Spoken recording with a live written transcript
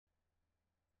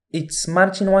It's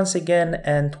Marcin once again,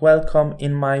 and welcome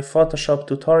in my Photoshop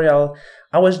tutorial.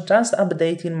 I was just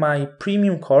updating my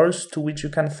premium course, to which you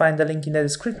can find the link in the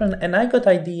description, and I got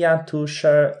idea to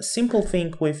share a simple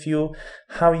thing with you,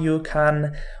 how you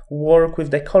can work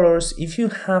with the colors. If you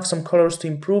have some colors to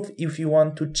improve, if you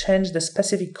want to change the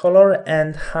specific color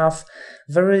and have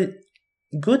very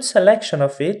good selection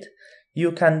of it,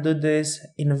 you can do this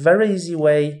in a very easy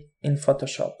way in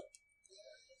Photoshop.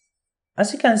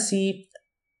 As you can see,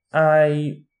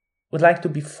 I would like to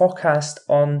be focused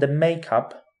on the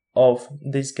makeup of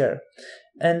this girl,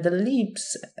 and the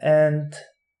lips and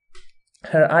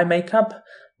her eye makeup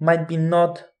might be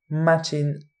not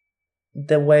matching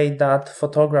the way that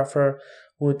photographer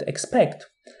would expect.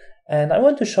 And I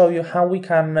want to show you how we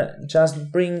can just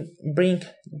bring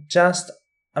just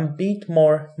a bit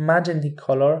more magenta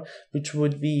color, which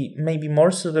would be maybe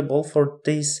more suitable for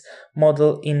this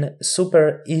model in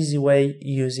super easy way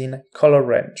using color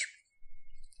range.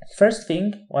 First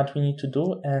thing, what we need to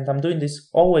do, and I'm doing this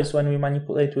always when we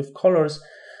manipulate with colors,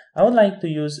 I would like to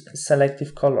use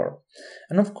selective color.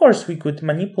 And of course we could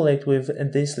manipulate with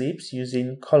these lips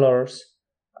using colors,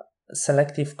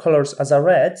 selective colors as a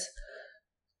red,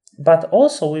 but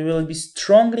also we will be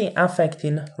strongly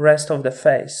affecting rest of the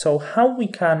face. So how we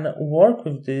can work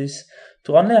with this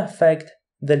to only affect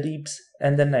the lips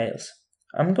and the nails?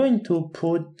 I'm going to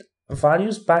put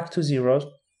values back to 0,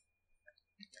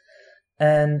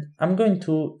 and I'm going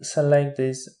to select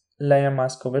this layer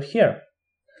mask over here.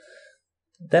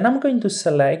 Then I'm going to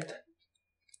select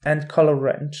and color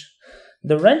range.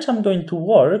 The range I'm going to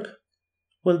work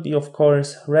will be, of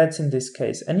course, reds in this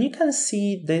case. And you can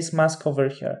see this mask over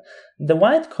here. The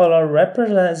white color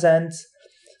represents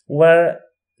where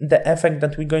the effect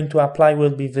that we're going to apply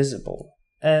will be visible.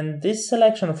 And this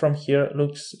selection from here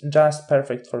looks just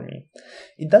perfect for me.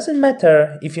 It doesn't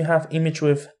matter if you have image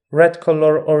with red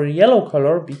color or yellow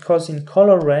color, because in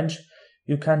color range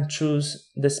you can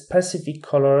choose the specific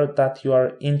color that you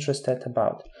are interested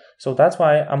about. So that's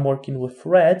why I'm working with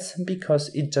reds, because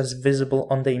it's just visible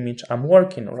on the image I'm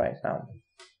working right now.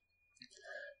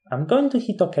 I'm going to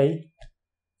hit OK.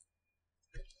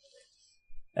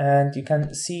 And you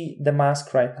can see the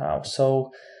mask right now.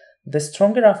 So the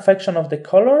stronger affection of the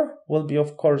color will be,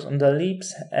 of course, on the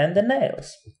lips and the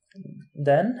nails.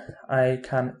 Then I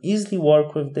can easily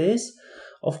work with this.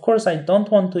 Of course, I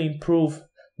don't want to improve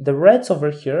the reds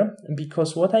over here,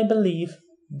 because what I believe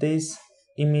this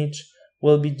image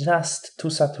will be just too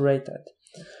saturated.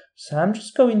 So I'm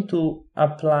just going to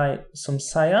apply some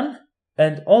cyan,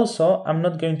 and also I'm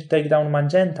not going to take down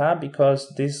magenta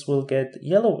because this will get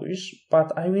yellowish,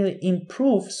 but I will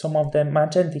improve some of the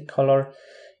magenta color,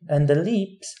 and the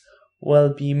lips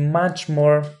will be much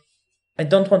more, I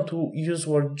don't want to use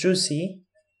word juicy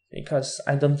because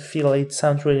I don't feel it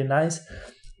sounds really nice,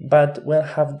 but we'll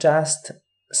have just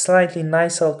slightly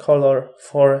nicer color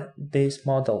for this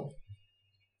model.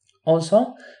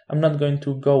 Also, I'm not going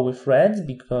to go with red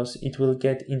because it will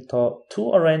get into too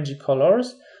orangey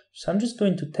colors, so I'm just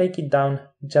going to take it down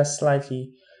just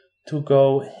slightly to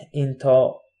go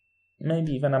into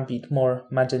maybe even a bit more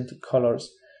magenta colors.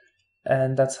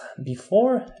 And that's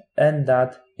before, and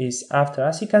that is after.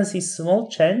 As you can see, small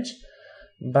change,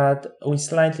 but we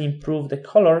slightly improve the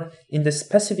color in the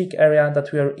specific area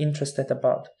that we are interested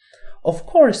about. Of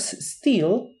course,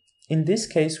 still, in this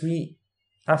case, we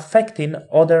affecting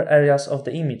other areas of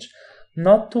the image.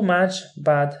 Not too much,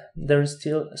 but there is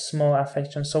still small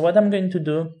affection. So what I'm going to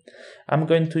do, I'm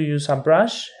going to use a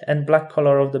brush and black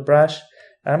color of the brush.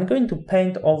 I'm going to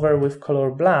paint over with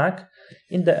color black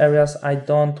in the areas I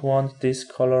don't want this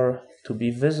color to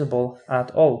be visible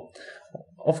at all.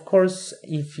 Of course,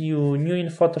 if you're new in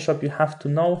Photoshop, you have to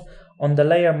know on the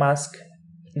layer mask,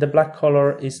 the black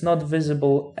color is not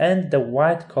visible and the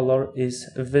white color is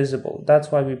visible.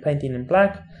 That's why we're painting in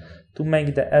black, to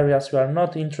make the areas we are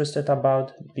not interested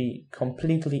about be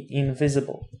completely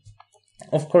invisible.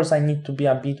 Of course, I need to be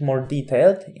a bit more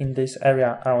detailed in this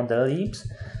area around the lips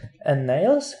and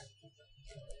nails.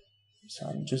 So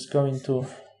I'm just going to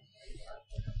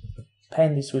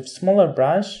paint this with smaller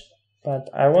brush, but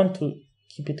I want to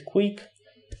keep it quick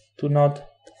to not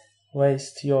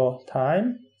waste your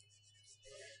time.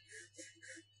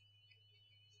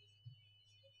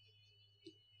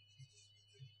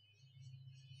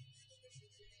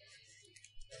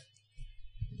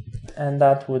 And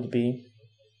that would be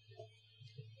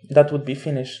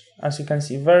finished. As you can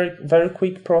see, very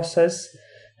quick process,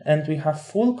 and we have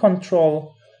full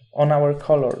control on our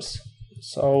colors.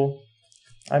 So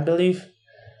I believe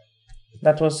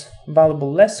that was a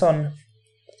valuable lesson,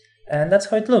 and that's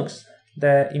how it looks.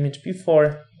 The image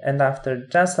before and after,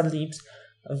 just the lips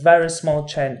A very small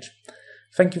change.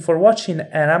 Thank you for watching,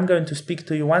 and I'm going to speak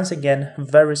to you once again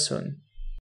very soon.